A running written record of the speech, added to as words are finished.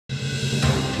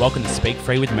Welcome to Speak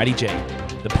Free with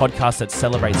Mattyg, the podcast that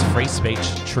celebrates free speech,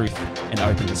 truth, and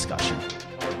open discussion.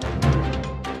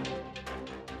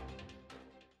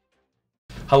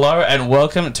 Hello and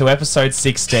welcome to episode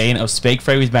 16 of Speak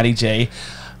Free with Mattyg.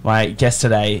 My guest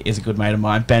today is a good mate of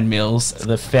mine, Ben Mills,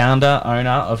 the founder, owner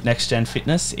of NexGen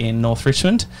Fitness in North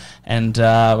Richmond. And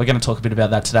we're going to talk a bit about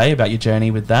that today, about your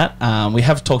journey with that. We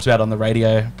have talked about it on the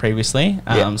radio previously,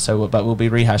 but we'll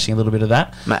be rehashing a little bit of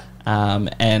that.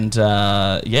 And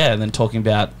then talking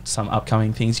about some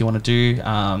upcoming things you want to do,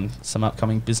 some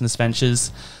upcoming business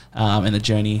ventures, and the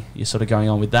journey you're sort of going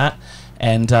on with that.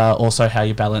 And also how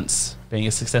you balance being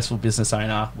a successful business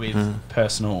owner with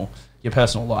your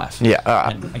personal life. Yeah, all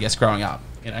right. And I guess growing up,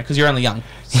 because you're only young.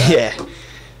 So. Yeah,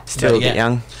 still a bit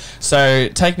young. So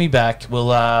take me back.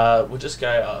 We'll just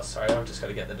go. Oh, sorry, I've just got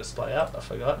to get the display up. I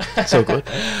forgot. It's all good.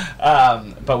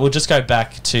 But we'll just go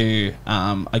back to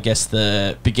I guess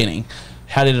the beginning.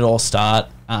 How did it all start?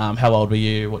 How old were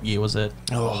you? What year was it?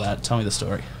 All that. Tell me the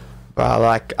story. Well,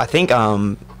 I think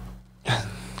I've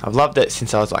loved it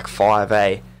since I was like 5,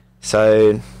 eh?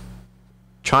 So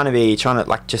trying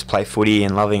to just play footy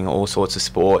and loving all sorts of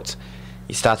sports,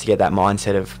 you start to get that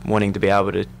mindset of wanting to be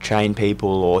able to train people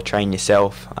or train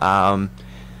yourself. But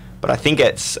I think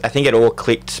it all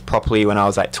clicked properly when I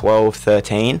was like 12,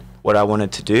 13, what I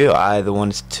wanted to do. I either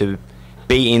wanted to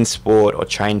be in sport or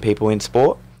train people in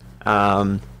sport.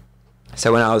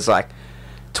 So when I was like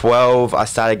 12, I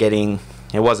started getting,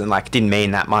 didn't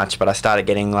mean that much, but I started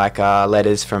getting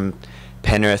letters from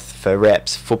Penrith for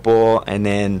reps football. And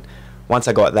then once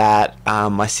I got that,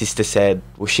 my sister said,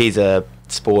 well, she's a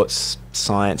sports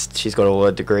science, she's got all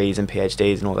her degrees and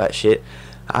PhDs and all that shit.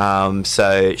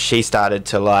 So she started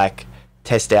to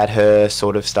test out her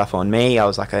sort of stuff on me. I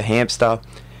was like a hamster.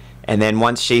 And then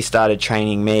once she started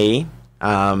training me,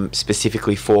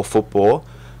 specifically for football,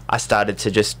 I started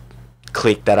to just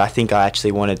click that I think I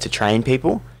actually wanted to train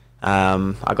people.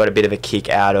 I got a bit of a kick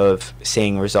out of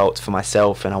seeing results for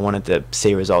myself, and I wanted to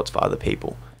see results for other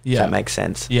people. Yeah. If that makes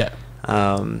sense. Yeah.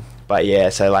 But yeah,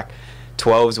 so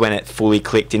 12's when it fully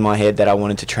clicked in my head that I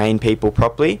wanted to train people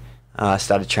properly. I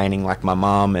started training my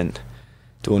mum and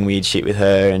doing weird shit with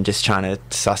her and just trying to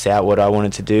suss out what I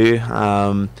wanted to do.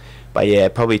 But yeah,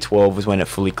 probably 12 was when it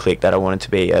fully clicked that I wanted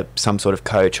to be some sort of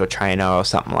coach or trainer or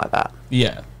something like that.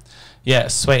 Yeah. Yeah,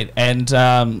 sweet. And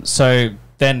so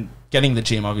then getting the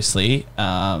gym, obviously.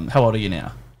 How old are you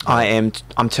now?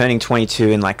 I'm turning 22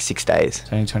 in 6 days.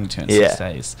 Turning 22 in 6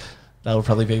 days. That'll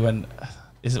probably be when...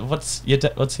 What's your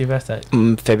birthday?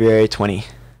 February 20.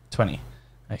 20.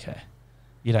 Okay.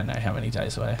 You don't know how many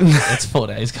days away. It's 4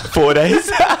 days. 4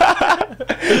 days?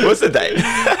 What's the date?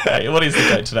 Hey, what is the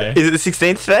date today? Is it the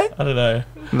 16th today? I don't know.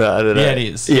 No, I don't know. Yeah, it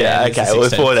is. Yeah, okay. Well,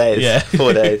 it's 4 days. Yeah.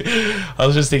 4 days. I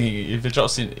was just thinking,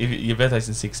 if your birthday's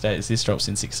in 6 days, this drops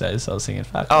in 6 days. So I was thinking,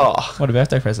 fuck. Oh. What a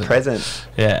birthday present.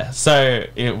 Yeah. So,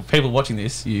 people watching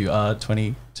this, you are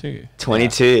 22.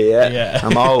 22, yeah.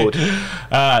 I'm old.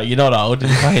 You're not old.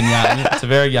 You're fucking young. It's a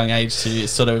very young age to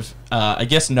sort of, I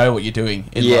guess, know what you're doing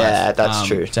in life. Yeah, that's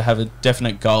true. To have a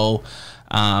definite goal.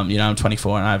 I'm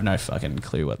 24 and I have no fucking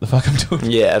clue what the fuck I'm doing.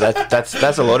 Yeah,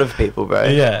 that's a lot of people, bro.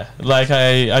 Yeah,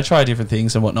 I try different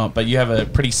things and whatnot, but you have a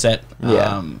pretty set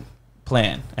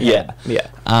plan ahead.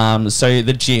 Yeah. So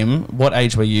the gym, what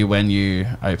age were you when you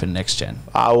opened NexGen?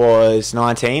 I was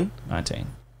 19. 19.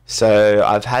 So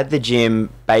I've had the gym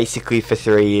basically for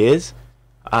 3 years,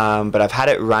 but I've had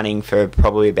it running for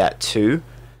probably about 2.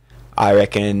 I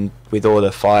reckon with all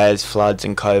the fires, floods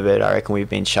and COVID, I reckon we've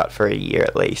been shut for a year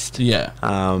at least. Yeah.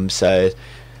 So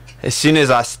as soon as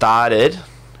I started,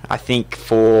 I think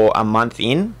for a month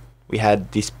in, we had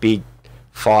this big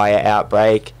fire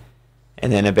outbreak.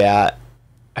 And then about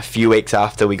a few weeks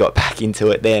after we got back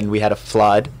into it, then we had a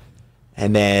flood.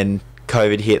 And then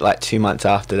COVID hit 2 months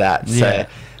after that. Yeah. So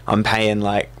I'm paying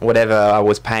whatever I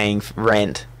was paying for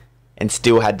rent and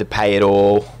still had to pay it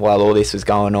all while all this was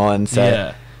going on. So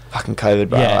yeah. Fucking COVID,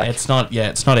 bro. Yeah, it's not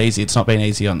easy. It's not been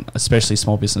easy on especially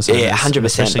small business owners. Yeah, 100%,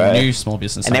 especially bro. New small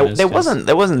business and owners. There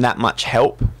wasn't that much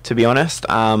help, to be honest.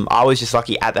 I was just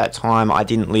lucky at that time. I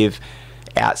didn't live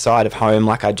outside of home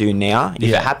like I do now. If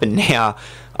it happened now,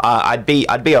 I'd be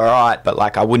all right,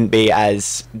 but I wouldn't be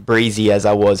as breezy as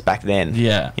I was back then.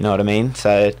 Yeah, you know what I mean.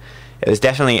 So it was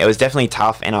definitely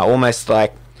tough, and I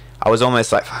was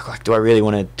almost like, fuck, do I really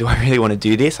want to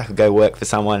do this? I could go work for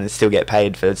someone and still get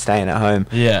paid for staying at home.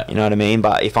 Yeah. You know what I mean?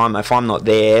 But if I'm not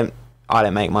there, I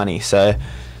don't make money. So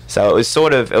it was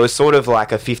sort of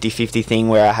like a 50-50 thing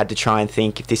where I had to try and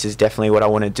think if this is definitely what I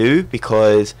want to do,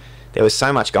 because there was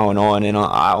so much going on, and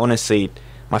I honestly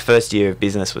my first year of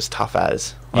business was tough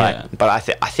as. Like, Yeah. but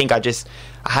I think I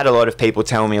had a lot of people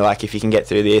tell me, like, if you can get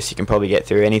through this, you can probably get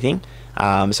through anything.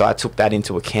 So I took that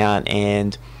into account,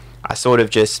 and I sort of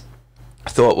just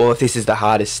thought, well, if this is the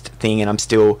hardest thing and I'm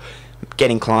still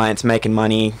getting clients, making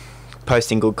money,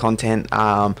 posting good content,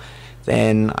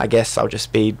 then I guess I'll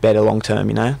just be better long term,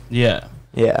 you know? Yeah.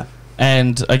 Yeah.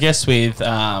 And I guess with,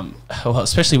 well,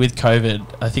 especially with COVID,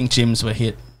 I think gyms were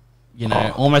hit, you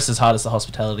know, almost as hard as the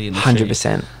hospitality industry.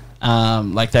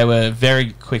 100%. Like, they were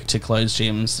very quick to close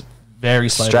gyms, very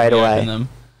slow Straight to away. open them.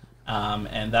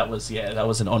 And that was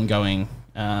an ongoing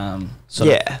sort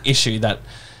of issue that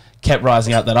kept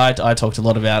rising up that I talked a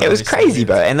lot about. It was crazy,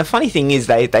 bro. And the funny thing is,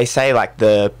 they say, like,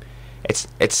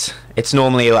 it's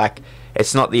normally, like,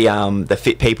 it's not the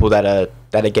fit people that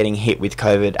are getting hit with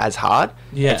COVID as hard.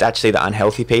 Yeah. It's actually the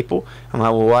unhealthy people. I'm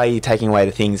like, well, why are you taking away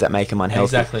the things that make them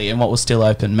unhealthy? Exactly. And what was still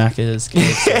open? Macca's,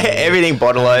 KFC, everything,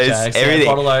 Bottle-O's, everything.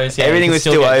 Bottle-O's, everything was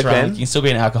still open. Drunk. You can still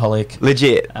be an alcoholic.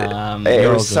 Legit. It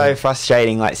You're was so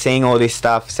frustrating, like, seeing all this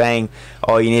stuff saying,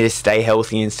 oh, you need to stay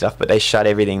healthy and stuff, but they shut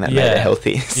everything that made it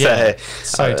healthy. So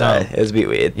dumb. It was a bit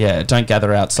weird. Yeah, don't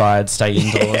gather outside, stay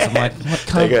indoors. I'm like,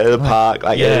 what They go to the park.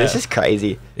 Like, it's just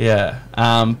crazy. Yeah.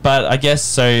 But I guess,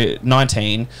 so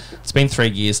 19, it's been 3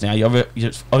 years now.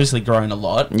 You've obviously grown a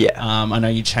lot. Yeah. I know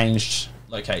you changed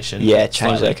location. Yeah,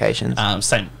 changed slightly. locations.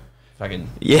 Same fucking...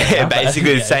 Yeah,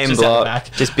 basically the same just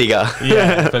block, just bigger.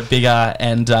 Yeah, but bigger,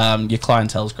 and your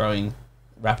clientele's growing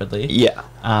rapidly. Yeah.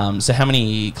 So how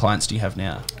many clients do you have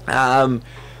now?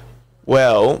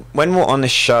 Well, when we're on the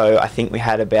show, I think we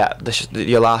had about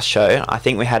your last show. I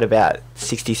think we had about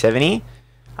 60, 70.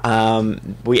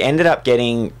 We ended up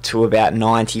getting to about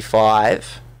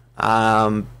 95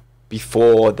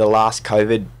 before the last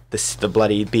COVID, the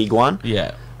bloody big one.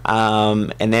 Yeah.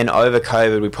 And then over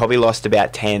COVID, we probably lost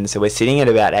about 10. So we're sitting at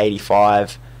about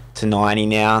 85 to 90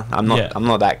 now. I'm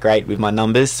not that great with my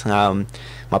numbers.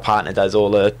 My partner does all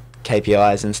the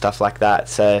KPIs and stuff like that.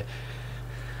 So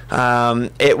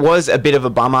it was a bit of a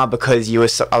bummer because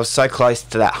I was so close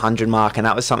to that 100 mark, and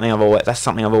that's something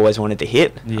I've always wanted to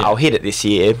hit. Yeah. I'll hit it this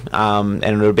year, and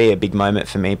it'll be a big moment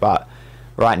for me. But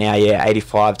right now,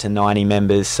 85 to 90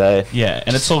 members. So yeah,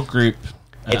 and it's all group.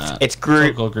 It's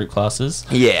group. All group classes.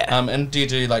 Yeah. And do you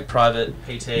do like private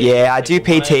PT? Yeah, I do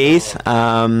PTs.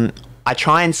 I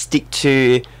try and stick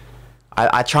to.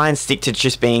 I try and stick to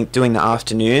just doing the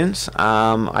afternoons.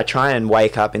 I try and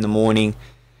wake up in the morning.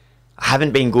 I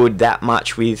haven't been good that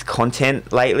much with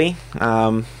content lately.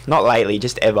 Not lately,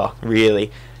 just ever,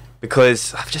 really,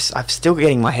 because I'm still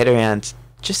getting my head around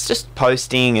just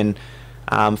posting, and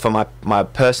for my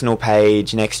personal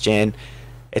page, NexGen,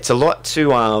 it's a lot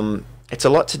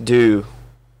to do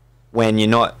when you're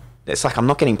not. It's like I'm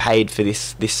not getting paid for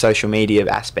this social media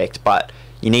aspect, but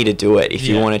you need to do it if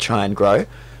you want to try and grow.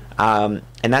 And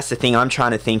that's the thing I'm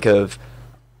trying to think of.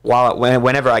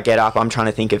 Whenever I get up, I'm trying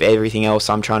to think of everything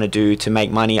else I'm trying to do to make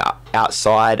money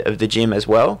outside of the gym as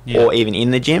well, or even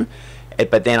in the gym.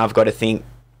 But then I've got to think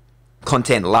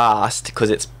content last,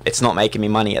 because it's not making me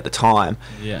money at the time.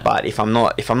 Yeah. But if I'm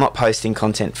not posting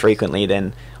content frequently,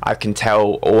 then I can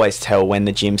always tell when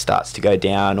the gym starts to go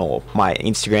down or my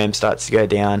Instagram starts to go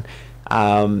down.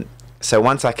 So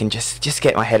once I can just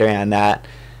get my head around that,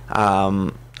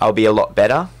 I'll be a lot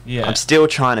better. Yeah. I'm still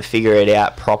trying to figure it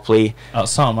out properly. Oh,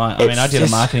 so am I. I mean, I did a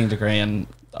marketing degree, and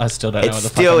I still don't know what the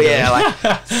fuck I'm doing.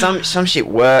 Like some shit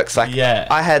works. Like,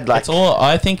 I had like, it's all.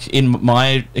 I think in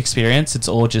my experience, it's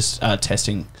all just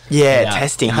testing. Yeah,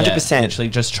 testing, 100%. Literally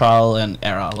just trial and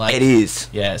error. Like, it is.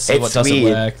 Yeah, see what doesn't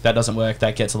work. That doesn't work.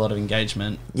 That gets a lot of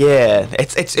engagement. Yeah,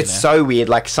 it's so weird.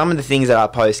 Like, some of the things that I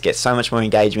post get so much more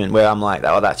engagement, where I'm like,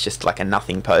 oh, that's just like a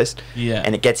nothing post. Yeah.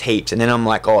 And it gets heaps, and then I'm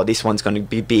like, oh, this one's going to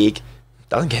be big.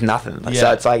 Doesn't get nothing.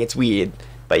 So it's like, it's weird,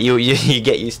 but you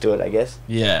get used to it, I guess.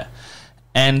 Yeah.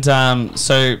 And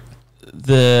so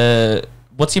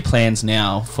what's your plans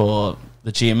now for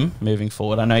the gym moving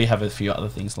forward? I know you have a few other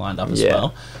things lined up as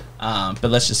well, but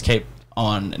let's just keep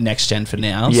on NexGen for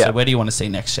now. Yeah. So where do you want to see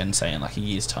NexGen, say, in like a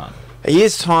year's time? A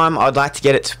year's time, I'd like to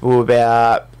get it to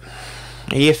about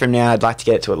a year from now. I'd like to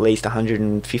get it to at least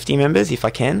 150 members if I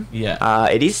can. Yeah.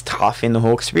 It is tough in the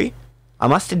Hawkesbury. I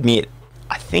must admit,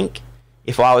 I think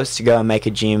if I was to go and make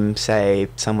a gym, say,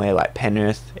 somewhere like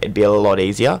Penrith, it'd be a lot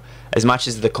easier. As much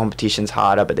as the competition's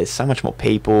harder, but there's so much more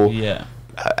people. Yeah.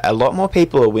 A lot more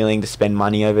people are willing to spend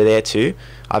money over there too.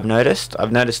 I've noticed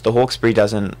the Hawkesbury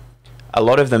doesn't. A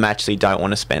lot of them actually don't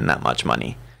want to spend that much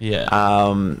money. Yeah.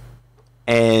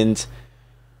 And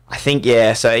I think,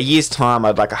 so a year's time,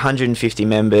 I'd like 150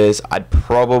 members. I'll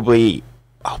probably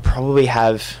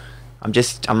have. I'm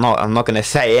not going to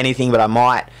say anything, but I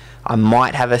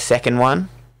might have a second one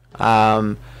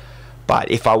But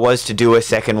if I was to do a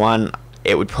second one,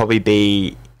 it would probably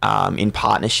be in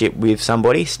partnership with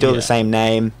somebody, still the same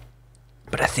name,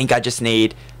 but I think I just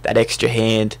need that extra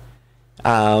hand.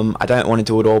 I don't want to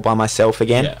do it all by myself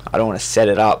again. I don't want to set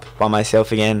it up by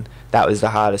myself again. That was the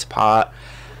hardest part.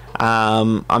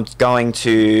 I'm going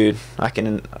to, I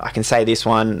can say this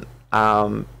one,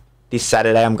 this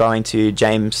Saturday I'm going to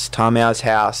James Timau's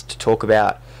house to talk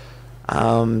about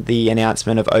the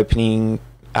announcement of opening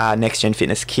NexGen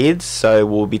Fitness Kids. So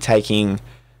we'll be taking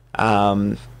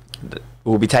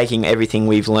everything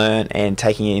we've learned and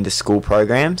taking it into school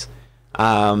programs.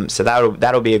 So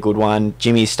that'll be a good one.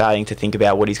 Jimmy's starting to think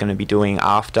about what he's going to be doing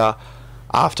after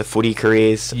footy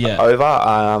career's over.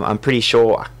 I'm pretty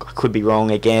sure, I could be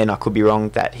wrong again, I could be wrong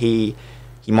that he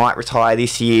might retire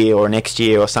this year or next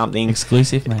year or something.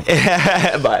 Exclusive, mate.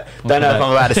 But don't know if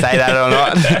I'm allowed to say that or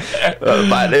not. But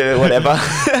whatever.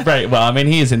 Right. Well, I mean,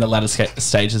 he is in the latter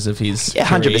stages of his career.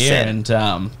 100%.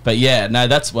 And but yeah, no,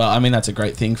 that's a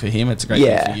great thing for him. It's a great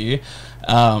thing for you.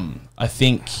 I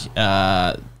think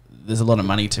there's a lot of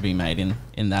money to be made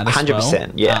in that as 100%,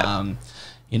 well. yeah.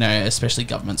 You know, especially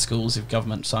government schools. If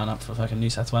government sign up for fucking New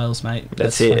South Wales, mate,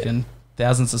 that's it. Fucking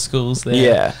thousands of schools there.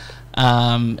 Yeah.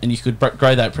 And you could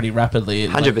grow that pretty rapidly.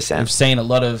 100%. We've seen a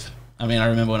lot of. I mean, I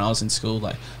remember when I was in school.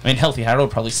 Healthy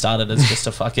Harold probably started as just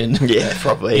a fucking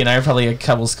probably. You know, probably a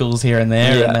couple schools here and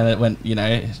there, and then it went. You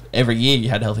know, every year you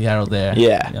had Healthy Harold there.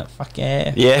 Yeah. You're like, fuck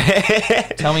yeah. Yeah.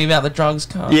 Tell me about the drugs,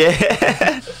 Carl.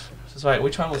 Yeah. Just wait,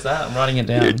 which one was that? I'm writing it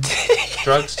down.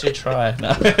 Drugs to try.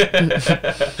 No.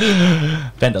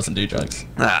 Ben doesn't do drugs.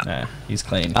 Nah. No, he's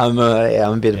clean. I'm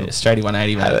a bit of a straighty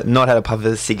 180, mate. Not had a puff of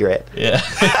a cigarette. Yeah.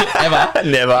 Ever?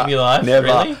 Never. In your life? Never.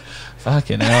 Really?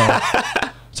 Fucking hell.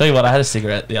 Tell you what, I had a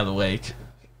cigarette the other week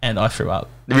and I threw up.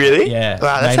 Really? Yeah.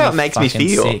 Wow, that's how it makes me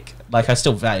feel. Sick. Like, I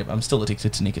still vape. I'm still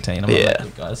addicted to nicotine. I'm not like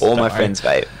you guys. All my friends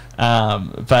vape.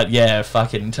 But yeah,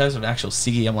 fucking, in terms of actual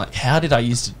ciggy, I'm like, how did I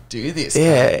used to do this?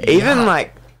 Yeah, even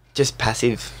like just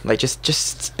passive, like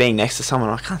just being next to someone,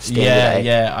 I can't stand it.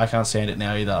 Yeah, I can't stand it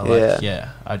now either. Like,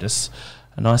 I just,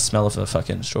 a nice smell of a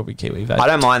fucking strawberry kiwi vape. I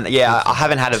don't mind. Yeah, I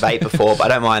haven't had a vape before,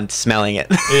 but I don't mind smelling it.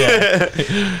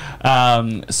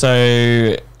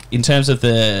 So in terms of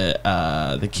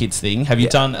the kids thing, have you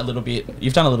done a little bit?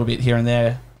 You've done a little bit here and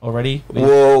there already.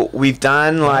 Well, we've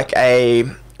done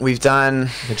the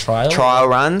trial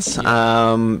runs.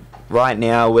 Right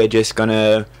now we're just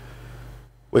gonna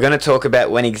talk about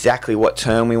what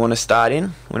term we want to start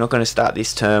in. We're not going to start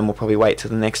this term. We'll probably wait till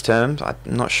the next term. I'm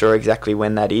not sure exactly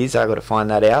when that is. I've got to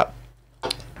find that out.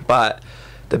 But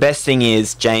the best thing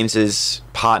is James's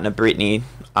partner, Brittany,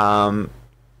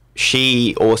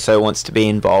 she also wants to be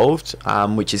involved,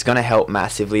 which is going to help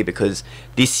massively because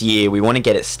this year we want to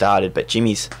get it started. But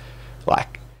Jimmy's,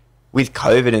 like, with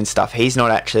COVID and stuff, he's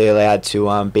not actually allowed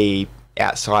to be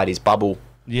outside his bubble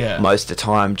most of the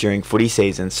time during footy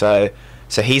season. So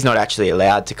he's not actually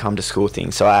allowed to come to school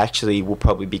things. So I actually will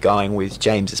probably be going with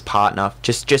James's partner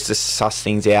just to suss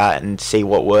things out and see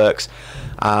what works.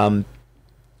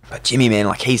 But Jimmy, man,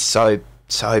 like, he's so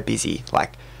busy.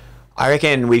 Like, I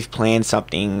reckon we've planned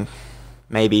something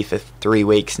maybe for 3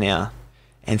 weeks now,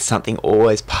 and something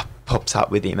always pops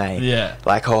up with him, eh? Yeah.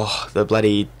 Like, the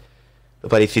bloody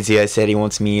physio said he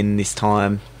wants me in this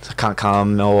time, so I can't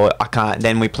come, or I can't.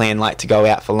 Then we plan to go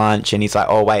out for lunch, and he's like,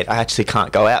 oh wait, I actually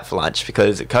can't go out for lunch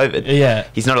because of COVID. Yeah.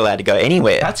 He's not allowed to go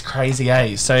anywhere. That's crazy,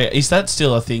 eh? So is that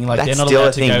still a thing? Like, they're not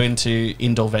allowed to go into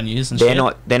indoor venues and shit?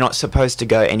 They're not supposed to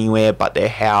go anywhere but their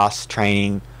house,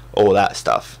 training, all that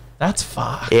stuff. That's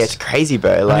fucked. Yeah, it's crazy,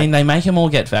 bro. I mean, they make them all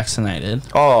get vaccinated.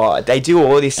 Oh, they do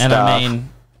all this and stuff. I mean,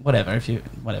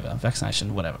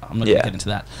 vaccination, whatever. I'm not going to get into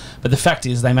that. But the fact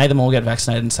is, they made them all get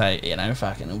vaccinated and say,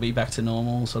 fucking, it'll be back to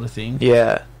normal sort of thing.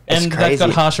 Yeah. And they've got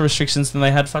harsher restrictions than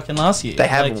they had fucking last year. They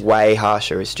have way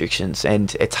harsher restrictions,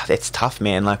 and it's tough,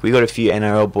 man. Like, we got a few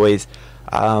NRL boys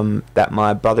that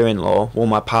my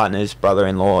my partner's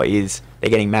brother-in-law they're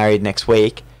getting married next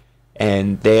week,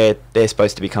 and they're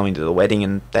supposed to be coming to the wedding,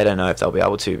 and they don't know if they'll be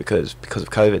able to because of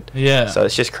COVID. Yeah. So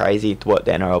it's just crazy what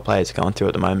the NRL players are going through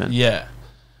at the moment. Yeah.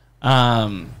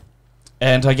 And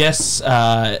I guess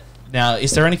now,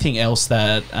 is there anything else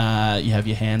that you have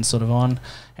your hands sort of on?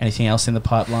 Anything else in the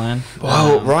pipeline?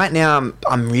 Well, right now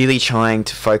I'm really trying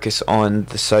to focus on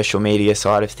the social media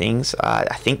side of things.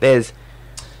 I think there's...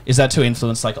 Is that to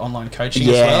influence like online coaching as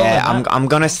well? Yeah, I'm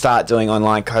going to start doing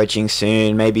online coaching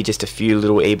soon, maybe just a few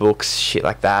little ebooks, shit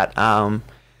like that.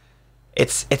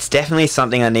 It's definitely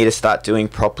something I need to start doing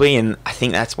properly, and I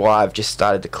think that's why I've just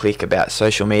started to click about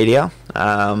social media.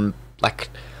 Like,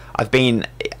 I've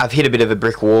hit a bit of a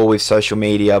brick wall with social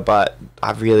media, but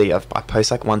I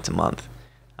post like once a month.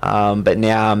 But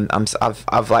now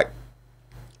I've like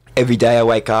every day I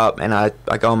wake up and I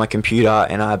go on my computer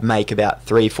and I make about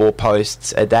 3-4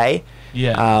 posts a day.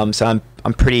 Yeah. So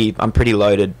I'm pretty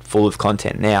loaded, full of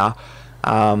content now.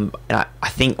 And I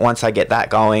think once I get that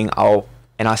going,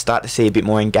 I start to see a bit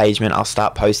more engagement, I'll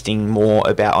start posting more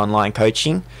about online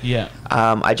coaching. Yeah.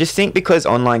 I just think because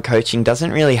online coaching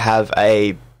doesn't really have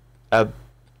a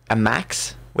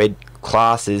max where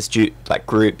classes, like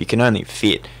group, you can only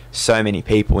fit so many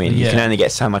people in. You can only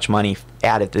get so much money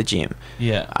out of the gym.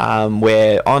 Yeah.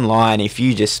 Where online, if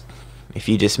you just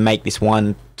make this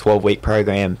one 12-week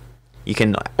program, you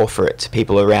can offer it to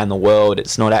people around the world.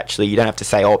 It's not actually, you don't have to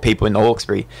say, oh, people in the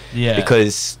Hawkesbury. Yeah.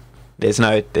 Because there's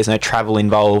no travel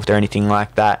involved or anything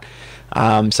like that.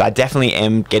 So I definitely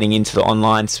am getting into the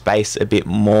online space a bit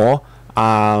more.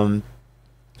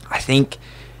 I think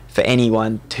for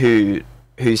anyone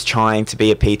who's trying to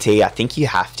be a PT, I think you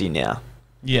have to now.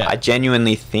 Yeah. I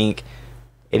genuinely think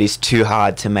it is too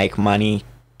hard to make money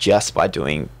just by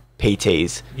doing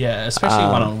PTs. Yeah, especially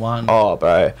one-on-one. Oh,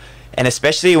 bro. And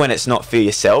especially when it's not for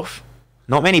yourself.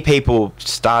 Not many people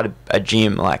start a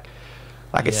gym like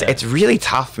it's really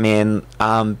tough, man.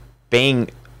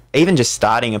 Even just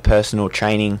starting a personal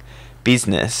training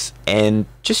business and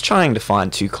just trying to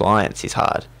find 2 clients is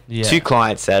hard. Yeah. 2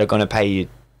 clients that are going to pay you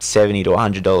 $70 to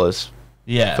 $100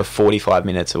 Yeah. for 45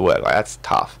 minutes of work. Like, that's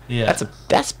tough. Yeah.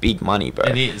 That's big money, bro.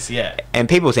 It is, yeah. And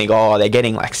people think, oh, they're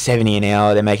getting like 70 an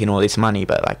hour, they're making all this money,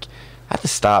 but like at the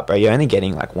start, bro, you're only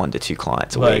getting like 1 to 2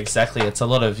 clients a week. Exactly. It's a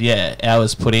lot of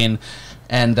hours put in,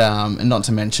 and not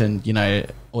to mention, you know,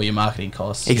 all your marketing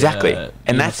costs. Exactly.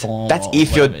 And that's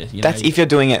if you're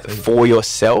doing it for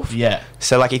yourself. Yeah.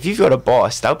 So like if you've got a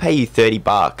boss, they'll pay you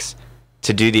 $30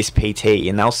 to do this PT,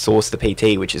 and they'll source the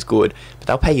PT, which is good, but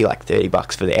they'll pay you like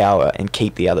 $30 for the hour and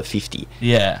keep the other 50.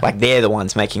 Yeah. Like they're the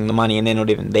ones making the money and they're not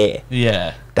even there.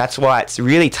 Yeah. That's why it's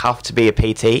really tough to be a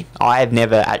PT. I have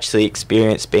never actually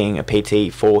experienced being a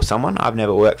PT for someone. I've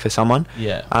never worked for someone.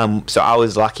 Yeah. So I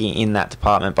was lucky in that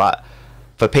department, but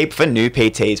for new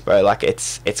PTs, bro, like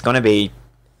it's gonna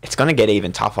get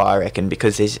even tougher, I reckon,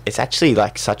 because it's actually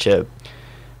like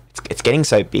it's getting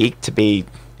so big to be.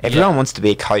 Everyone wants to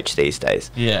be a coach these days.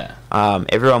 Yeah.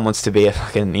 Everyone wants to be a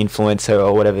fucking influencer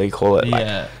or whatever you call it.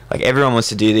 Yeah. Like everyone wants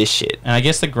to do this shit. And I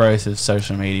guess the growth of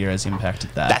social media has impacted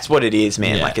that. That's what it is,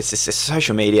 man. Yeah. Like it's just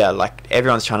social media. Like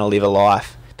everyone's trying to live a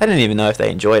life. They don't even know if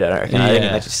they enjoyed it, I reckon.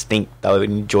 They just think they would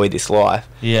enjoy this life.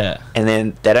 Yeah. And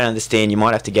then they don't understand you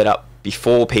might have to get up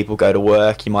before people go to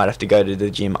work. You might have to go to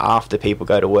the gym after people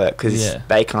go to work because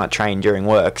they can't train during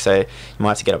work. So you might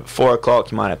have to get up at 4 o'clock.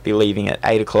 You might have to be leaving at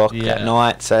 8 o'clock at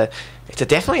night. So it's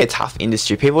definitely a tough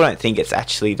industry. People don't think it's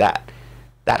actually that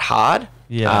hard.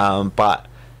 Yeah. But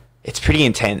it's pretty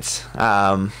intense.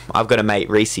 I've got a mate,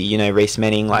 Reese, you know, Reese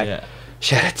Menning,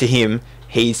 shout out to him.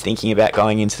 He's thinking about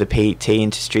going into the PT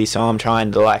industry. So I'm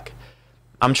trying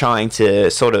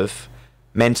to sort of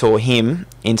mentor him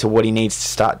into what he needs to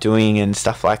start doing and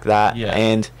stuff like that. Yeah.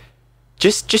 And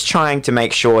just trying to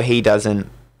make sure he doesn't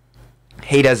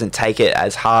take it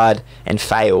as hard and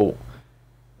fail.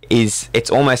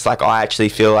 It's almost like I actually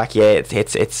feel like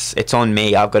it's on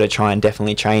me. I've got to try and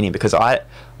definitely train him because I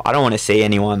don't want to see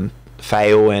anyone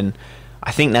fail. And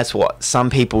I think that's what some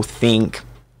people think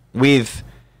with,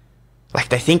 like,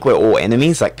 they think we're all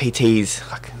enemies, like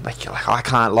PTs, like I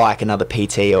can't like another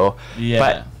PT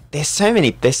but there's so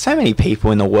many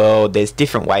people in the world. There's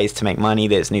different ways to make money.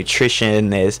 There's nutrition,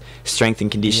 there's strength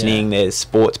and conditioning, there's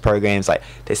sports programs. Like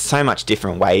there's so much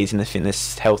different ways in the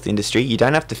fitness health industry. You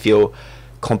don't have to feel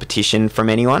competition from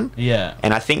anyone. Yeah.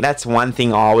 And I think that's one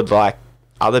thing I would like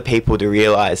other people to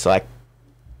realize. Like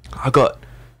I've got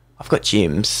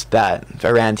gyms that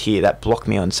around here that block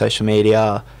me on social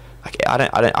media. Like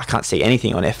I can't see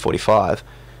anything on F45.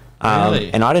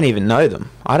 Really? And I don't even know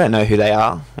them. I don't know who they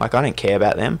are. Like I don't care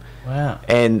about them. Wow.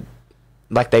 And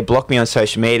like they block me on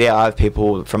social media. I have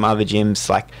people from other gyms.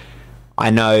 Like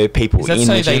I know people in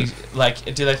the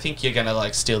gym. Do they think you're gonna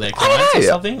like steal their clients or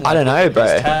something? Like, I don't know, bro.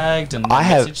 Tagged and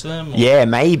message them. Or? Yeah,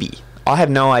 maybe. I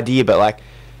have no idea, but like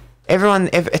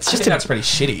everyone, that's pretty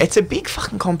shitty. It's a big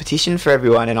fucking competition for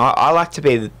everyone, and I like to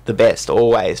be the best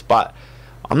always, but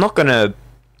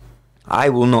I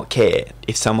will not care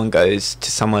if someone goes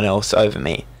to someone else over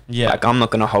me. Yeah. Like, I'm not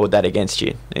going to hold that against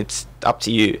you. It's up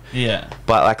to you. Yeah.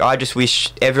 But, like, I just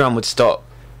wish everyone would stop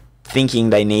thinking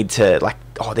they need to, like,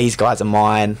 oh, these guys are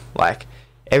mine. Like,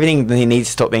 everything, they need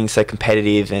to stop being so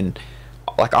competitive. And,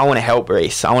 like, I want to help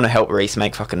Reese. I want to help Reese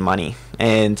make fucking money.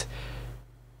 And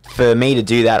for me to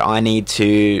do that, I need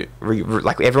to,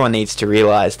 everyone needs to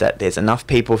realise that there's enough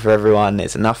people for everyone.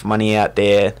 There's enough money out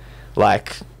there.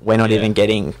 Like, we're not even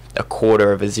getting a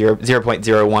quarter of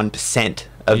 0.01%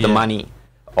 of the money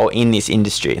or in this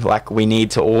industry. Like, we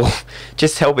need to all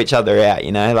just help each other out,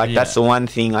 you know? Like, that's the one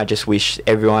thing I just wish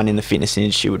everyone in the fitness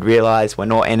industry would realise. We're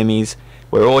not enemies.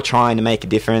 We're all trying to make a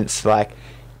difference. Like,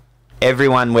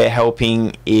 everyone we're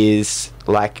helping is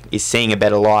seeing a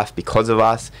better life because of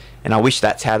us. And I wish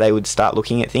that's how they would start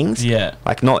looking at things. Yeah.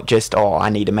 Like, not just, oh,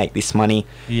 I need to make this money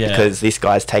because this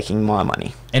guy's taking my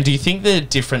money. And do you think the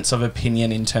difference of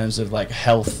opinion in terms of, like,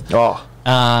 health...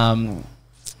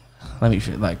 let me,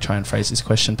 like, try and phrase this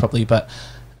question properly, but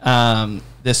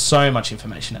there's so much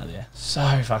information out there.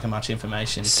 So fucking much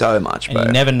information. So much, bro. And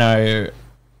you never know...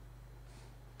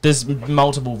 There's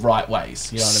multiple right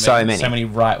ways, you know what I mean? So many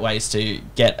right ways to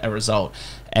get a result.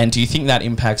 And do you think that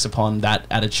impacts upon that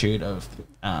attitude of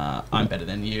I'm better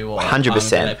than you, or 100%. I'm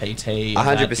a better PT?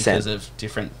 100%. Because of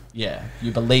different,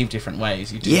 you believe different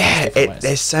ways. You do ways.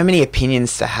 There's so many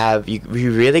opinions to have. You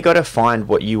really got to find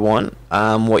what you want,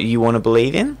 what you want to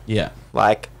believe in. Yeah.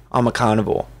 Like, I'm a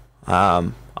carnivore.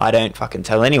 I don't fucking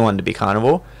tell anyone to be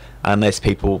carnivore unless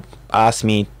people ask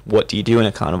me, what do you do in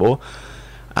a carnivore?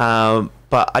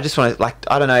 But I just want to, like,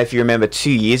 I don't know if you remember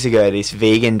 2 years ago, this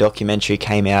vegan documentary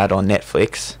came out on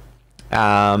Netflix.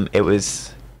 It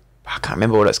was, I can't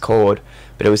remember what it's called,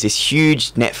 but it was this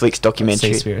huge Netflix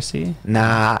documentary. Seaspiracy?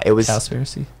 Nah, it was...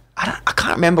 Cowspiracy? I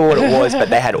can't remember what it was, but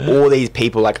they had all these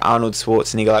people, like Arnold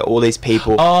Schwarzenegger, like all these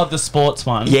people. Oh, the sports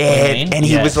one. Yeah, and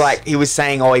he was like, he was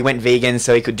saying, oh, he went vegan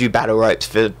so he could do battle ropes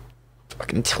for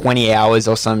fucking 20 hours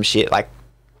or some shit. Like,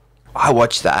 I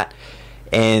watched that,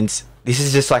 and this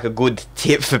is just like a good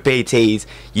tip for PTs.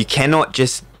 You cannot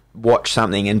just watch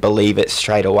something and believe it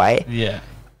straight away. Yeah.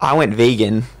 I went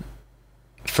vegan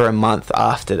for a month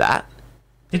after that.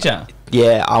 Did ya?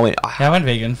 Yeah, I went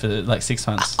vegan for like 6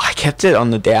 months. I kept it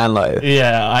on the down low.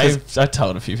 Yeah, I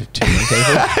told a few too many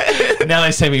people. Now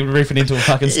they see me ripping into a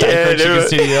fucking steak or a chicken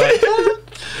studio. Like,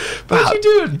 what you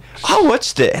doing? I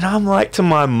watched it and I'm like, to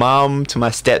my mum, to my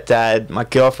stepdad, my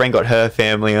girlfriend got her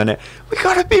family on it. We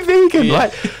gotta be vegan,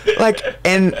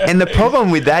 and the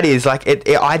problem with that is like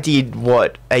I did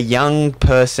what a young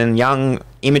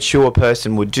immature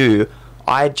person would do.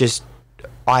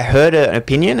 I heard an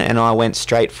opinion and I went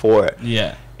straight for it.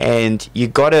 Yeah. And you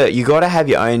gotta have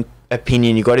your own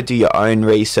opinion. You gotta do your own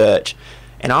research.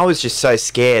 And I was just so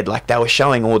scared. Like, they were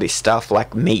showing all this stuff,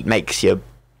 like meat makes your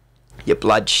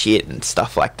blood shit and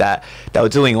stuff like that. They were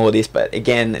doing all this, but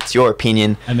again, it's your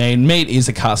opinion. I mean, meat is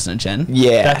a carcinogen.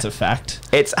 Yeah. That's a fact.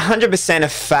 It's 100% a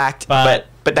fact, but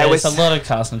there's a lot of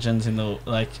carcinogens in the,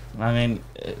 like, I mean...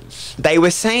 They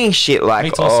were saying shit like...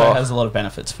 Meat also has a lot of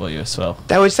benefits for you as well.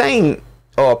 They were saying...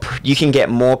 you can get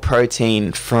more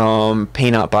protein from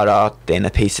peanut butter than a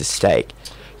piece of steak.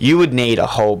 You would need a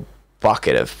whole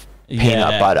bucket of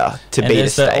peanut butter to beat a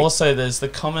steak. There's the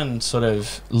common sort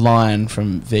of line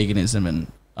from veganism, and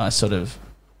I sort of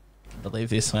believe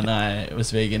this when I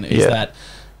was vegan, is that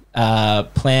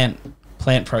plant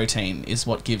protein is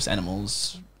what gives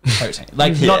animals protein.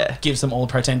 Like, not gives them all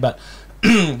the protein, but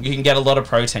you can get a lot of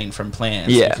protein from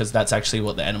plants because that's actually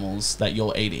what the animals that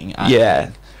you're eating are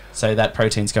eating. So that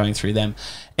protein's going through them.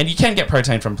 And you can get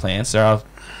protein from plants. There are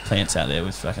plants out there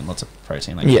with fucking lots of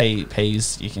protein. Like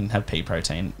peas, you can have pea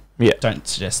protein. Yeah. Don't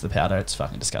suggest the powder. It's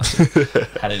fucking disgusting.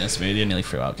 Had it in a smoothie and nearly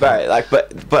threw up. Right, like,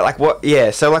 but like what,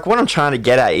 so like what I'm trying to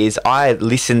get at is I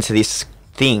listened to this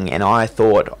thing and I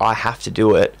thought I have to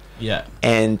do it. Yeah.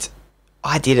 And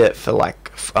I did it for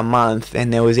like a month,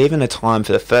 and there was even a time,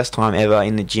 for the first time ever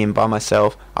in the gym by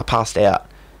myself, I passed out.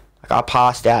 Like, I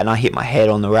passed out and I hit my head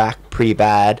on the rack pretty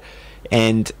bad,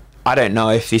 and I don't know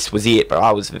if this was it, but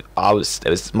I was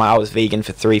vegan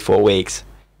for 3-4 weeks,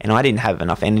 and I didn't have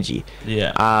enough energy.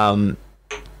 Yeah.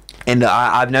 And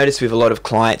I've noticed with a lot of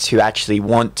clients who actually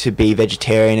want to be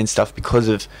vegetarian and stuff because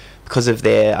of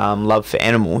their love for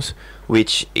animals,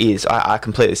 which is I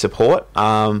completely support.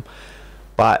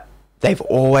 But they've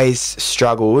always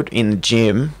struggled in the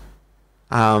gym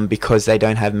because they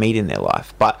don't have meat in their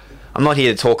life. But I'm not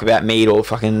here to talk about meat or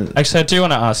fucking... Actually, I do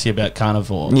want to ask you about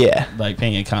carnivore. Yeah. Like,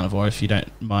 being a carnivore, if you don't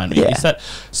mind. Yeah. Is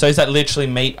that literally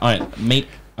meat only?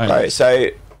 Right, so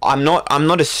I'm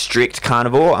not a strict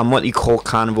carnivore. I'm what you call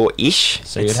carnivore-ish.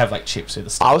 So you'd have like chips with a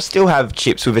steak. I'll still have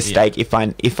chips with a steak if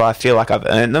I feel like I've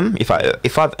earned them. If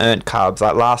I've earned carbs.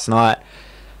 Like last night,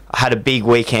 I had a big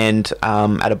weekend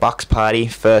at a Bucks party.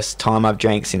 First time I've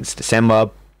drank since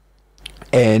December.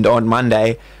 And on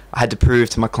Monday, I had to prove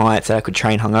to my clients that I could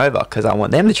train hungover, because I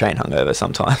want them to train hungover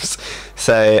sometimes.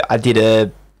 So I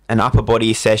did an upper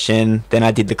body session. Then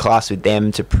I did the class with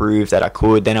them to prove that I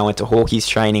could. Then I went to Hawkey's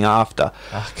training after.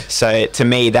 Fuck. So to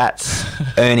me, that's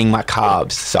earning my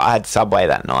carbs. So I had Subway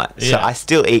that night. So I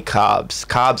still eat carbs.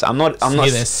 I'm not.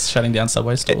 This shutting down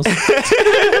Subway stores.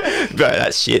 Bro,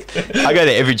 that's shit. I go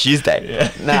there every Tuesday.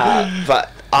 Yeah. Nah, but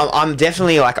I'm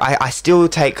definitely like, I still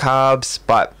take carbs,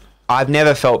 but I've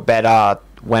never felt better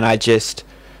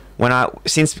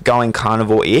since going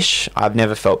carnivore-ish, I've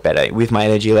never felt better with my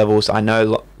energy levels. I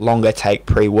no longer take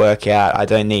pre-workout. I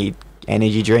don't need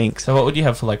energy drinks. So what would you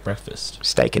have for like breakfast?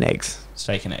 Steak and eggs.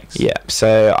 Steak and eggs. Yeah.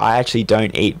 So I actually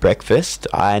don't eat breakfast.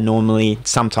 I normally,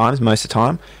 sometimes, most of the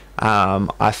time,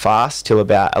 I fast till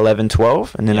about 11,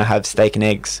 12, and then I have steak and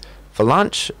eggs for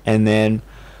lunch, and then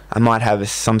I might have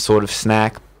some sort of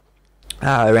snack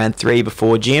around 3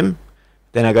 before gym.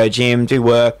 Then I go gym, do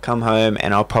work, come home,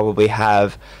 and I'll probably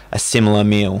have a similar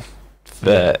meal.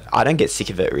 I don't get sick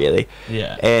of it really.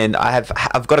 Yeah. And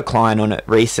I've got a client on it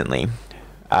recently,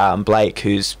 Blake,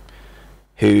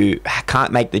 who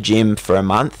can't make the gym for a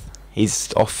month.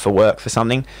 He's off for work for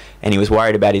something, and he was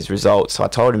worried about his results. So I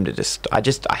told him to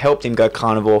I helped him go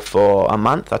carnivore for a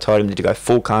month. I told him to go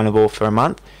full carnivore for a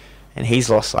month, and he's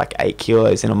lost like 8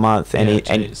 kilos in a month. And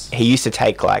he used to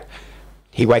take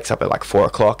he wakes up at like 4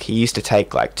 o'clock. He used to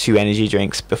take like 2 energy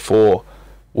drinks before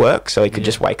work, so he could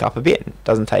just wake up a bit.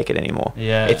 Doesn't take it anymore.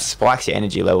 Yeah. It spikes your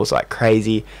energy levels like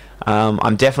crazy.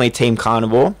 I'm definitely team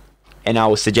carnivore, and I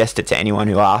will suggest it to anyone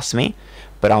who asks me,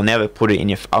 but I'll never put it in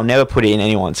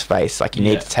anyone's face. Like, you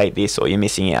need to take this or you're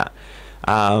missing out.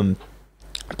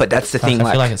 But that's the thing.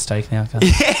 I feel like it's steak now. Fucking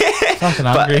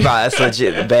hungry. But that's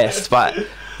legit the best. But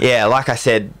yeah, like I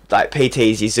said, like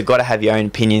PTs, you've got to have your own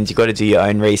opinions. You've got to do your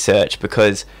own research,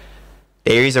 because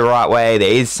there is a right way,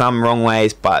 there is some wrong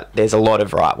ways, but there's a lot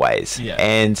of right ways. Yeah.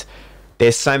 And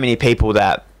there's so many people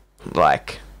that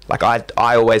like I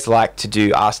always like to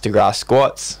do arse to grass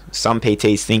squats. Some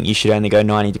PTs think you should only go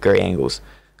 90-degree angles.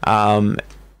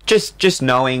 Just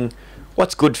knowing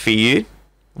what's good for you,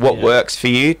 what works for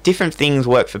you. Different things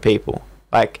work for people.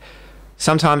 Like,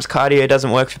 sometimes cardio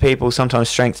doesn't work for people, sometimes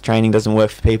strength training doesn't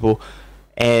work for people,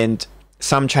 and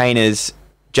some trainers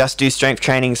just do strength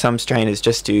training, some trainers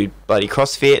just do bloody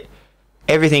CrossFit.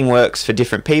 Everything works for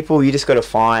different people. You just got to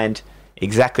find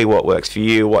exactly what works for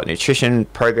you, what nutrition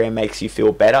program makes you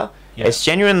feel better. Yeah. It's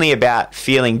genuinely about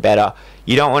feeling better.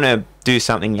 You don't want to do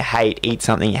something you hate, eat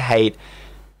something you hate.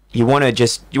 You want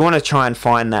to try and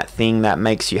find that thing that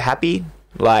makes you happy.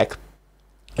 Like,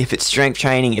 if it's strength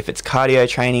training, if it's cardio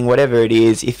training, whatever it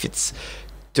is, if it's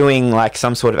doing like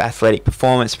some sort of athletic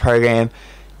performance program,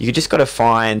 you just got to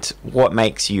find what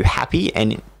makes you happy.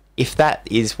 And if that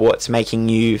is what's making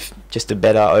you just a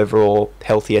better overall,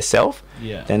 healthier self,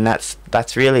 then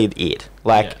that's really it.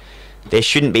 Like, there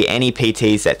shouldn't be any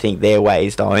PTs that think their way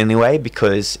is the only way,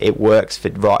 because it works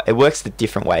the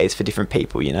different ways for different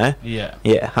people, you know? Yeah.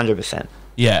 Yeah, 100%.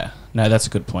 Yeah. No, that's a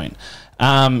good point.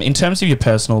 In terms of your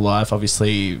personal life,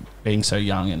 obviously being so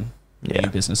young and being a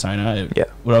business owner,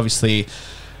 we're obviously,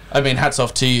 I mean, hats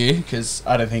off to you, because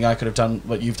I don't think I could have done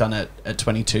what you've done at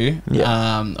 22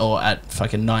 or at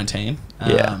fucking 19.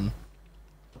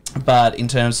 But in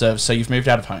terms of, so you've moved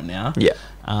out of home now. Yeah.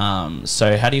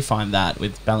 So how do you find that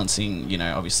with balancing, you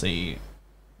know, obviously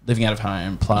living out of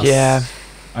home plus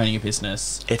owning a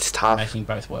business? It's tough. Making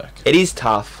both work. It is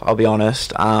tough, I'll be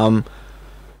honest.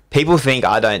 People think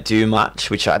I don't do much,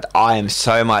 which I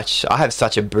have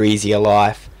such a breezier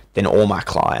life than all my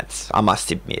clients, I must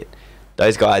admit.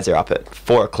 Those guys are up at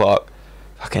 4 o'clock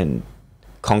fucking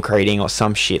concreting or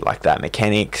some shit like that,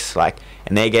 mechanics, like,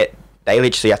 and they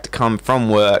literally have to come from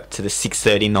work to the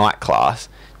 6:30 night class,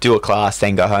 do a class,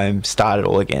 then go home, start it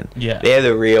all again. Yeah. They're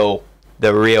the real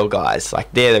guys. Like,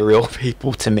 they're the real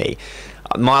people to me.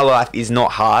 My life is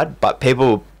not hard, but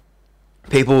people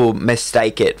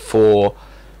mistake it for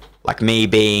like me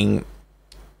being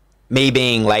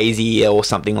lazy or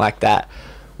something like that,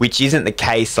 which isn't the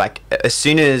case. Like, as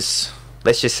soon as,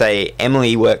 let's just say,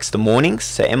 Emily works the mornings,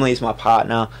 so Emily is my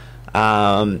partner,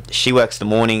 she works the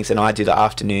mornings and I do the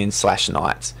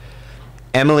afternoons/nights.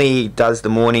 Emily does the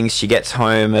mornings, she gets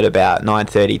home at about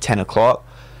 9:30, 10 o'clock.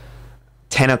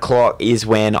 10 o'clock is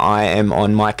when I am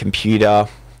on my computer,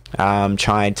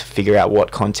 trying to figure out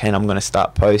what content I'm going to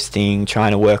start posting,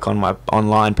 trying to work on my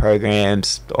online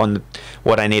programs, on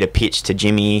what I need to pitch to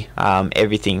Jimmy,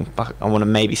 everything. I want to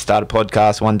maybe start a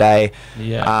podcast one day.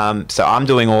 Yeah. So I'm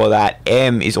doing all of that.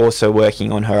 Em is also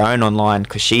working on her own online,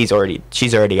 because she's already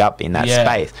up in that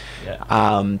space.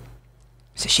 Yeah.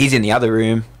 So she's in the other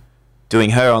room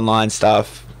doing her online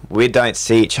stuff. We don't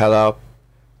see each other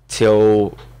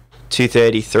till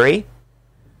 2:33.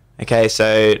 Okay,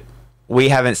 so we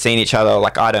haven't seen each other.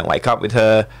 Like, I don't wake up with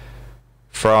her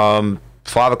from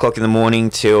 5 o'clock in the morning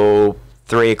till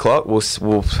 3 o'clock.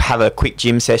 We'll have a quick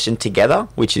gym session together,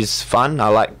 which is fun. I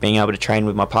like being able to train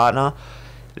with my partner.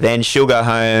 Then she'll go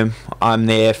home. I'm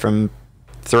there from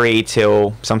 3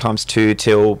 till sometimes 2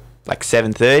 till like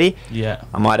 7:30. Yeah.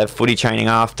 I might have footy training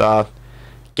after.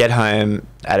 Get home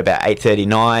at about 8:30,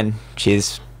 9.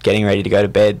 She's getting ready to go to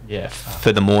bed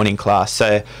for the morning class.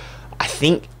 So I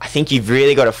think you've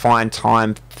really got to find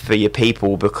time for your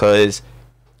people, because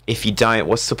if you don't,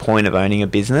 what's the point of owning a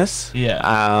business?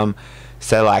 Yeah.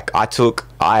 So like I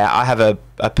have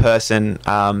a person,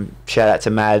 shout out to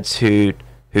Mads, who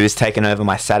has taken over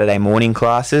my Saturday morning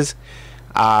classes.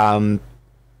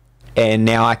 And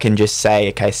now I can just say,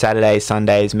 okay, Saturdays,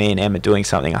 Sundays, me and Em are doing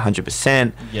something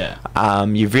 100%. Yeah.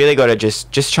 You've really got to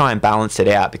just try and balance it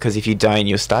out, because if you don't,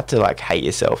 you'll start to like hate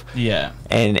yourself. Yeah.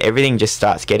 And everything just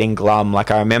starts getting glum.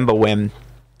 Like, I remember when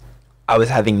I was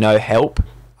having no help,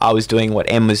 I was doing what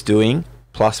Em was doing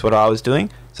plus what I was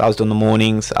doing. So I was doing the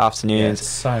mornings, afternoons. Yeah, it's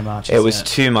so much. It was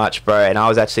too much, bro. And I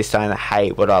was actually starting to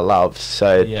hate what I love.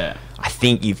 So yeah. I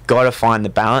think you've got to find the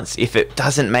balance. If it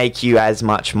doesn't make you as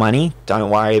much money,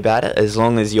 don't worry about it, as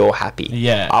long as you're happy.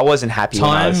 Yeah. I wasn't happy when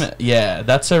I was... Yeah,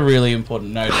 that's a really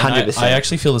important note. 100%. I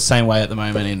actually feel the same way at the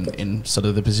moment in sort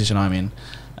of the position I'm in.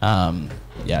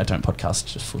 Yeah, I don't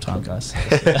podcast just full time, guys.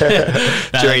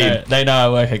 They know I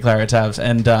work at Clara Tabs,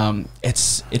 and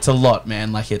it's a lot,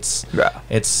 man. Like it's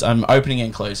I'm opening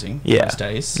and closing most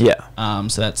days. Yeah.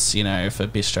 So that's, you know, for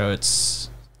bistro, it's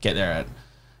get there at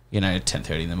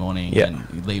 10:30 in the morning,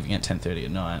 and leaving at 10:30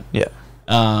 at night. Yeah.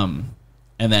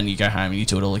 And then you go home and you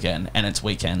do it all again, and it's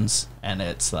weekends, and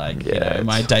it's like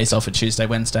my days off are Tuesday,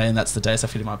 Wednesday, and that's the days I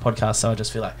fit in my podcast. So I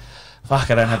just feel like, fuck,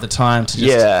 I don't have the time to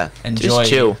just enjoy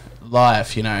chill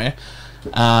life, you know.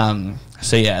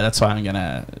 So yeah, that's why I'm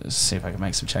gonna see if I can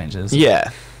make some changes.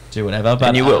 Yeah. Do whatever, but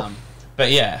and you will.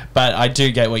 But yeah, but I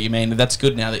do get what you mean. That's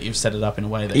good now that you've set it up in a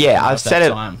way that I've set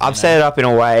it up in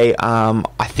a way.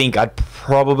 I think I'd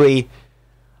probably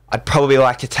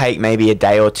like to take maybe a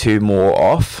day or two more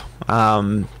off.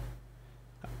 I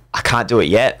can't do it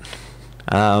yet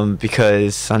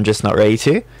because I'm just not ready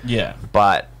to. Yeah.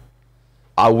 But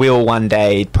I will one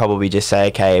day probably just say,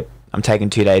 okay, I'm taking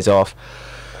 2 days off.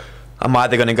 I'm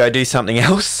either going to go do something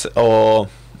else, or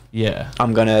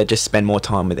I'm going to just spend more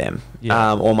time with them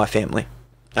or my family.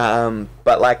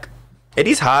 But like, it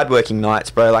is hard working nights,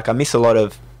 bro. Like, I miss a lot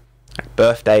of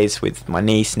birthdays with my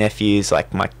niece, nephews,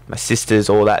 like my sisters,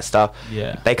 all that stuff.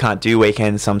 Yeah. They can't do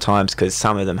weekends sometimes because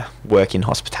some of them work in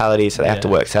hospitality, so they have to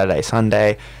work Saturday,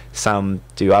 Sunday. Some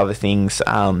do other things.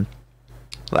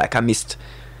 Like, I missed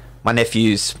my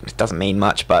nephew's, it doesn't mean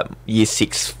much, but year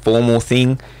 6 formal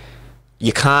thing.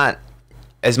 You can't,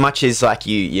 as much as like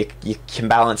you can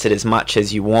balance it as much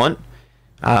as you want,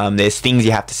 there's things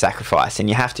you have to sacrifice, and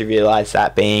you have to realize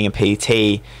that being a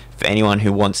PT, for anyone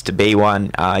who wants to be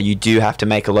one, you do have to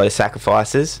make a lot of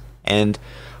sacrifices. And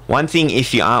one thing,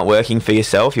 if you aren't working for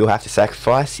yourself, you'll have to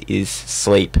sacrifice is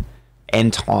sleep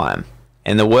and time.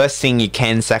 And the worst thing you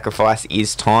can sacrifice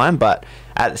is time, but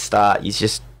at the start,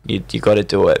 you got to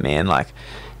do it, man. Like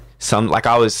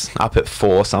I was up at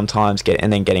 4 sometimes,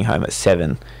 and then getting home at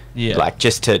 7, like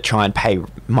just to try and pay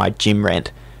my gym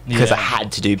rent, because I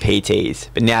had to do PTs.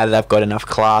 But now that I've got enough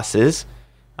classes,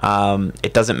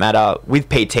 it doesn't matter. With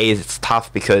PTs, it's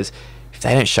tough because if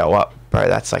they don't show up, bro,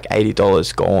 that's like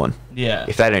 $80 gone. Yeah.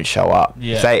 If they don't show up,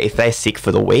 if they're sick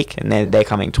for the week and they're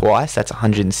coming twice, that's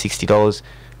 $160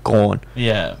 gone.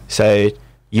 Yeah. So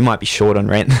you might be short on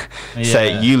rent. So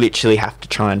you literally have to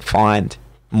try and find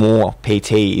more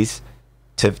PTs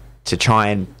to try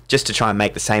and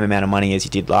make the same amount of money as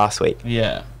you did last week.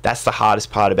 Yeah. That's the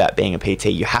hardest part about being a PT.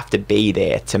 You have to be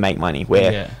there to make money.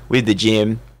 Where with the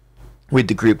gym, with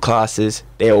the group classes,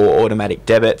 they're all automatic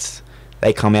debits.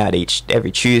 They come out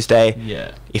every Tuesday.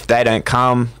 Yeah. If they don't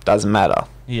come, doesn't matter.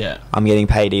 Yeah. I'm getting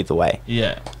paid either way.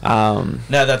 Yeah. No,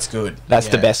 that's good. That's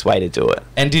the best way to do it.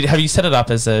 And have you set it up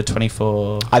as a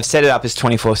 24? I've set it up as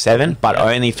 24/7, but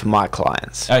only for my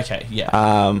clients. Okay.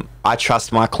 Yeah. I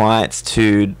trust my clients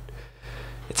to.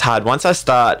 It's hard once I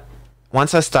start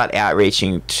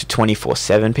outreaching to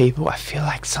 24/7 people. I feel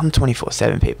like some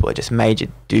 24/7 people are just major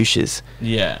douches.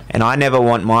 Yeah. And I never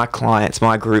want my clients,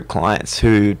 my group clients,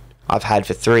 who I've had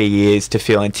for 3 years, to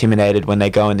feel intimidated when they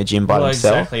go in the gym by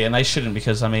themselves. Exactly, and they shouldn't,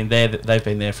 because I mean they've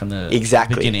been there from the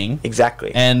beginning.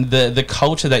 Exactly. And the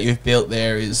culture that you've built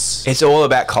there is, it's all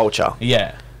about culture.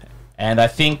 Yeah. And I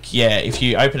think if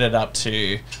you open it up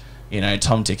to,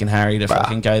 Tom, Dick, and Harry to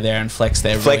fucking go there and flex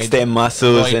their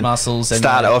muscles and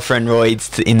start offering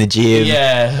roids in the gym.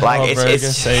 Yeah, like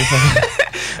it's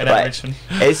Richmond.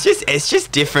 It's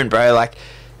just different, bro. Like,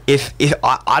 if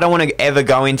I don't want to ever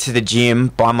go into the gym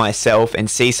by myself and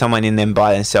see someone in them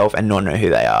by themselves and not know who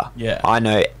they are. Yeah. I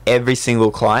know every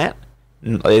single client.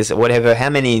 There's how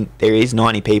many there is,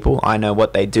 90 people. I know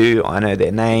what they do. I know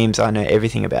their names. I know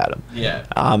everything about them. Yeah.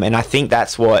 And I think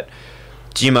that's what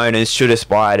gym owners should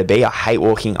aspire to be. I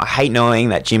hate knowing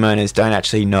that gym owners don't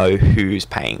actually know who's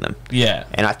paying them. Yeah.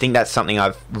 And I think that's something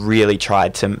I've really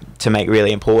tried to make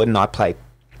really important. I play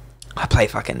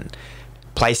fucking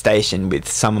PlayStation with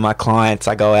some of my clients.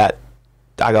 I go out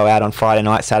on Friday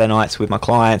nights, Saturday nights with my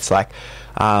clients. Like,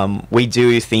 we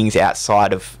do things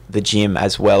outside of the gym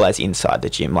as well as inside the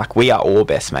gym. Like, we are all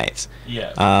best mates.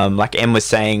 Yeah. Like Em was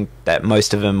saying that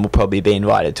most of them will probably be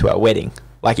invited to our wedding.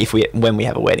 Like, when we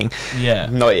have a wedding. Yeah.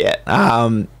 Not yet.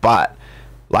 But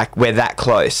like, we're that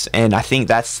close, and I think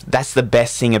that's the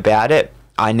best thing about it.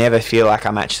 I never feel like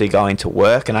I'm actually going to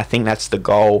work, and I think that's the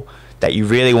goal that you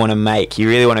really want to make. You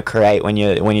really want to create when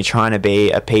you're trying to be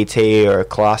a PT or a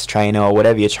class trainer or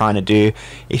whatever you're trying to do.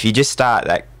 If you just start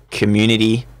that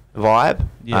community vibe,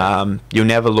 you'll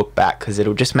never look back, because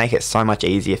it'll just make it so much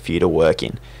easier for you to work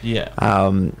in. Yeah.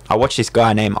 I watched this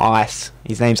guy named Ice.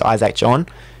 His name's Isaac John.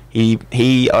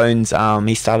 He owns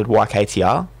he started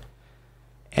YKTR,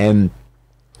 and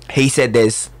he said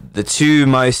there's the two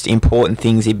most important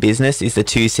things in business is the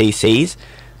two CCs.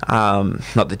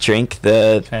 Not the drink,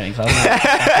 the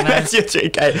that's your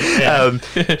drink. Yeah.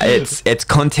 It's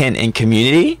content and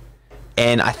community,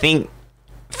 and I think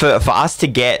for us to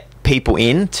get people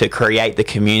in to create the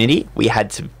community, we had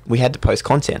to post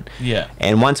content. Yeah.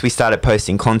 And once we started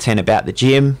posting content about the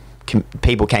gym,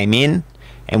 people came in,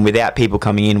 and without people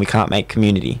coming in, we can't make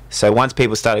community. So once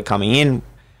people started coming in,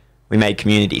 we made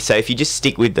community. So if you just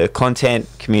stick with the content,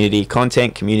 community,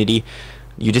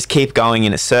 you just keep going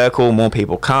in a circle, more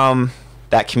people come,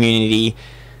 that community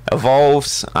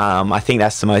evolves. I think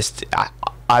that's the most...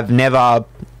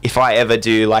 if I ever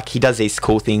do, like, he does these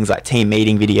cool things like team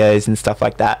meeting videos and stuff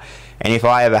like that, and if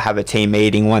I ever have a team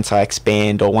meeting, once I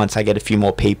expand or once I get a few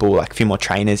more people, like a few more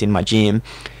trainers in my gym,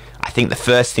 I think the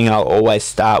first thing I'll always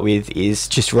start with is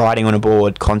just writing on a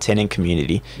board content and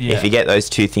community. Yeah. If you get those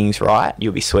two things right,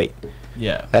 you'll be sweet.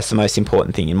 Yeah. That's the most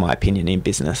important thing, in my opinion, in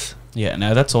business. Yeah,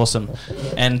 no, that's awesome.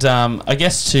 And I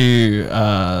guess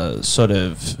to sort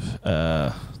of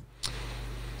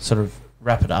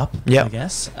wrap it up, yep. I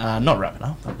guess. Not wrap it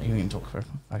up, but you can talk for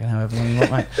fucking however long you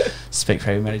want, mate. Speak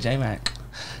for you, Matty J, mate.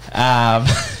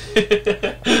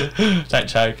 Don't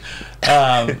choke.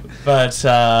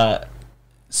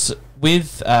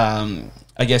 With,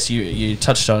 I guess you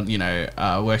touched on,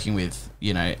 working with,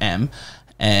 M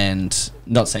and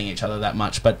not seeing each other that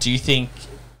much, but do you think...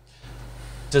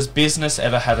 Does business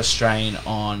ever have a strain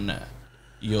on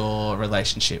your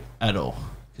relationship at all?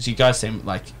 Because you guys seem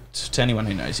like, to anyone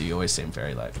who knows you always seem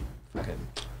very like, fucking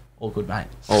all good, mate.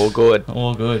 All good.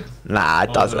 All good. Nah, it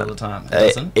all doesn't. All the time. It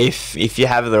doesn't. If you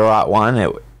have the right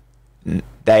one,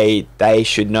 they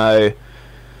should know.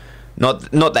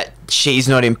 Not that she's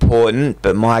not important,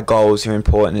 but my goals are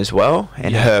important as well,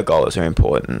 and her goals are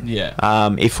important. Yeah.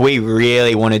 If we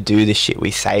really want to do the shit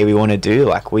we say we want to do,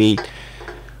 like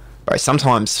bro,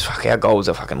 sometimes our goals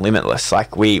are fucking limitless.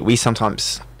 Like we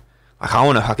sometimes, like, I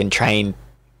want to fucking train.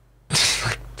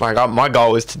 My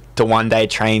goal is to one day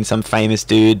train some famous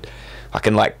dude,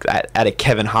 fucking like at a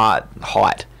Kevin Hart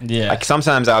height. Yeah. Like,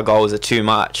 sometimes our goals are too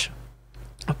much,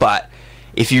 but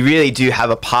if you really do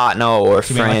have a partner or a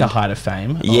friend, like a height of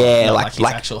fame. Yeah, like his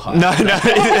actual height. No,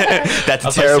 that's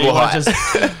a terrible height.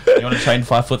 You want to train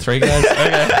 5'3" guys?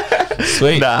 Okay,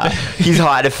 sweet. Nah, his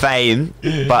height of fame,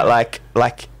 but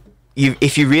like.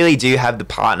 If you really do have the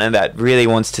partner that really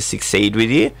wants to succeed with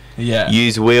you,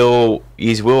 yous will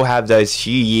have those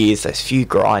few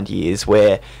grind years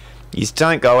where you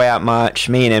don't go out much.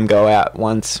 Me and Em go out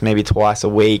once, maybe twice a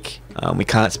week. We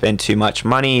can't spend too much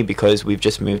money because we've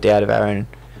just moved out of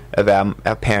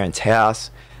our parents'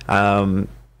 house.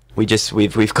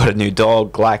 We've got a new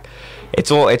dog. Like,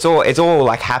 it's all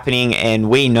like happening, and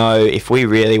we know if we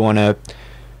really want to,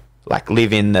 like,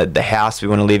 live in the house we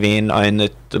want to live in, own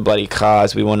the bloody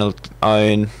cars we want to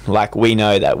own, like, we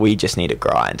know that we just need to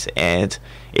grind. And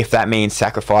if that means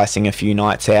sacrificing a few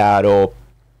nights out or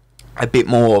a bit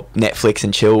more Netflix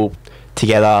and chill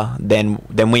together, then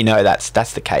we know that's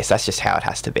the case. That's just how it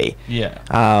has to be. Yeah.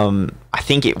 I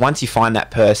think once you find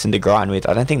that person to grind with,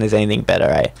 I don't think there's anything better,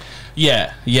 eh?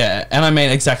 Yeah. And I mean,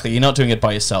 exactly, you're not doing it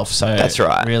by yourself, so that's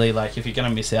right. Really, like, if you're gonna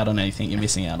miss out on anything, you're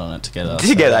missing out on it together.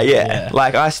 Yeah.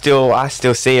 Like, I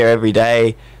still see her every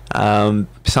day.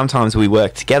 Sometimes we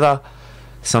work together.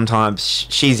 Sometimes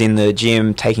she's in the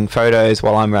gym taking photos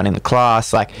while I'm running the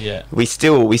class. Like, we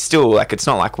still like, it's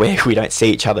not like we don't see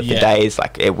each other for days.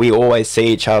 Like, we always see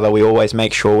each other. We always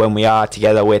make sure when we are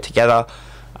together, we're together.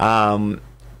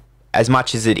 As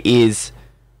much as it is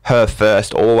her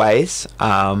first always,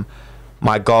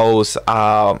 my goals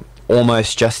are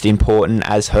almost just important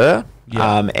as her.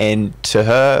 And to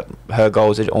her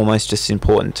goals are almost just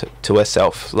important to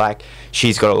herself. Like,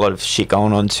 she's got a lot of shit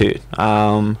going on too.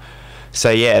 So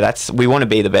yeah, we want to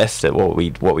be the best at what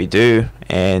we do,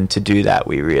 and to do that,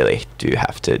 we really do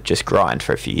have to just grind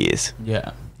for a few years.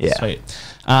 Yeah. Sweet.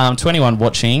 To anyone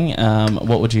watching,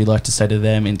 what would you like to say to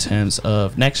them in terms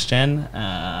of NexGen,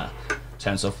 in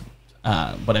terms of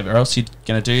whatever else you're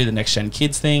going to do, the NexGen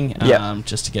Kids thing,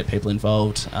 just to get people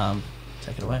involved?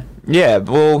 Take it away. Yeah,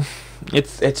 well,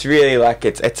 it's really like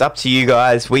it's up to you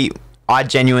guys. I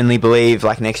genuinely believe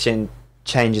like NexGen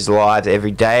changes lives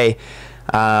every day.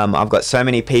 I've got so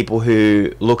many people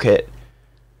who aren't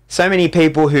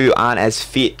as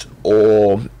fit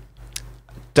or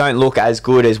don't look as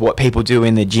good as what people do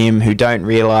in the gym, who don't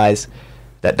realize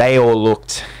that they all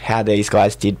looked how these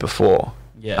guys did before.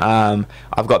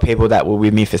 I've got people that were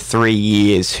with me for 3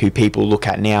 years who people look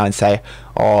at now and say,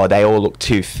 oh, they all look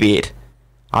too fit.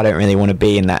 I don't really want to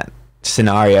be in that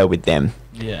scenario with them.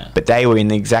 But they were in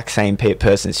the exact same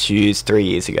person's shoes 3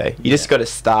 years ago. You just got to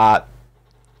start.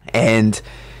 And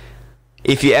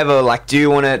if you ever like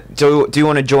do want to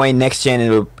join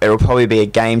NexGen, it'll probably be a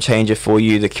game changer for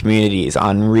you. The community is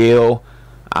unreal.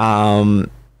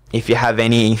 If you have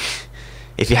any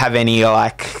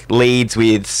like leads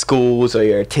with schools, or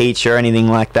you're a teacher or anything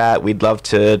like that, we'd love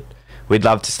to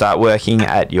start working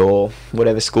at your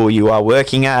whatever school you are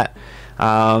working at.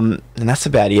 And that's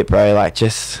about it, bro. Like,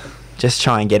 just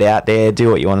try and get out there, do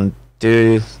what you want to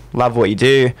do, love what you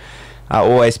do. I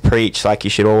always preach, like, you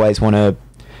should always want to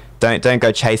don't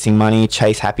go chasing money,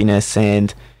 chase happiness.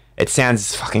 And it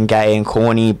sounds fucking gay and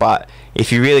corny, but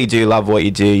if you really do love what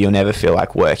you do, you'll never feel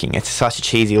like working. It's such a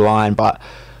cheesy line, but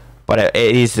it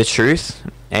is the truth.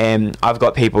 And I've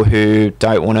got people who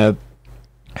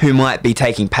might be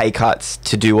taking pay cuts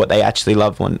to do what they actually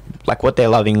love, like what they're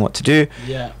loving what to do.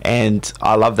 And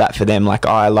I love that for them. Like,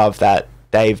 I love that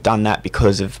they've done that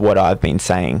because of what I've been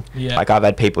saying. Like, I've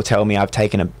had people tell me I've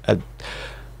taken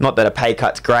not that a pay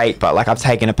cut's great, but like, I've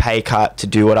taken a pay cut to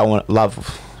do what I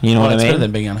love. You know what I mean? It's better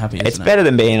than being unhappy. It's better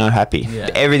than being unhappy.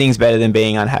 Everything's better than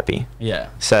being unhappy.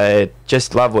 So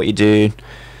just love what you do,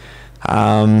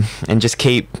 and just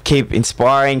keep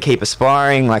inspiring, keep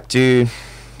aspiring. Like, do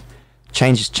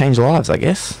change lives, I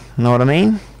guess. Know what I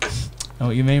mean? Know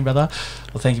what you mean, brother.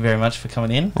 Well, thank you very much for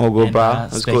coming in. All good, bro.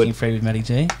 It was speaking good. free with Matty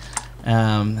G.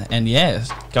 And yeah,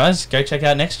 guys, go check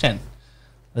out NexGen.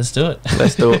 Let's do it.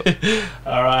 Let's do it.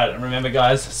 All right. And remember,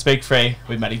 guys, speak free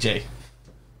with Matty G.